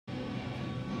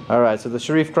Alright, so the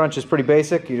Sharif Crunch is pretty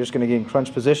basic. You're just going to get in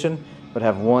crunch position, but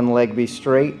have one leg be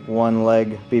straight, one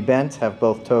leg be bent, have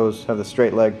both toes, have the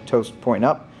straight leg toes pointing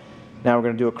up. Now we're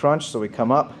going to do a crunch, so we come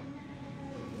up,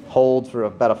 hold for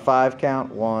about a 5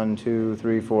 count, 1, 2,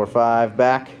 3, 4, 5,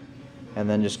 back, and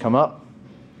then just come up,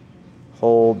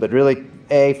 hold, but really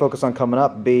A, focus on coming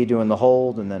up, B, doing the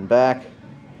hold, and then back.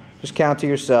 Just count to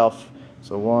yourself.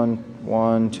 So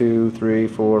 1, 2, 3,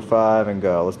 4, 5, and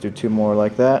go. Let's do 2 more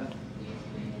like that.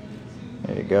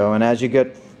 There you go. And as you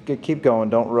keep going,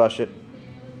 don't rush it.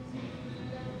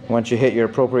 Once you hit your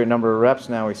appropriate number of reps,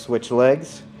 now we switch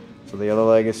legs. So the other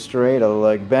leg is straight, other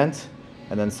leg bent,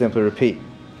 and then simply repeat.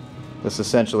 This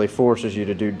essentially forces you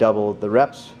to do double the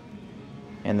reps,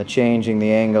 and the changing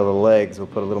the angle of the legs will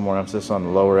put a little more emphasis on the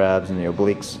lower abs and the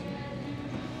obliques.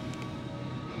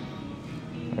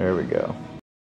 There we go.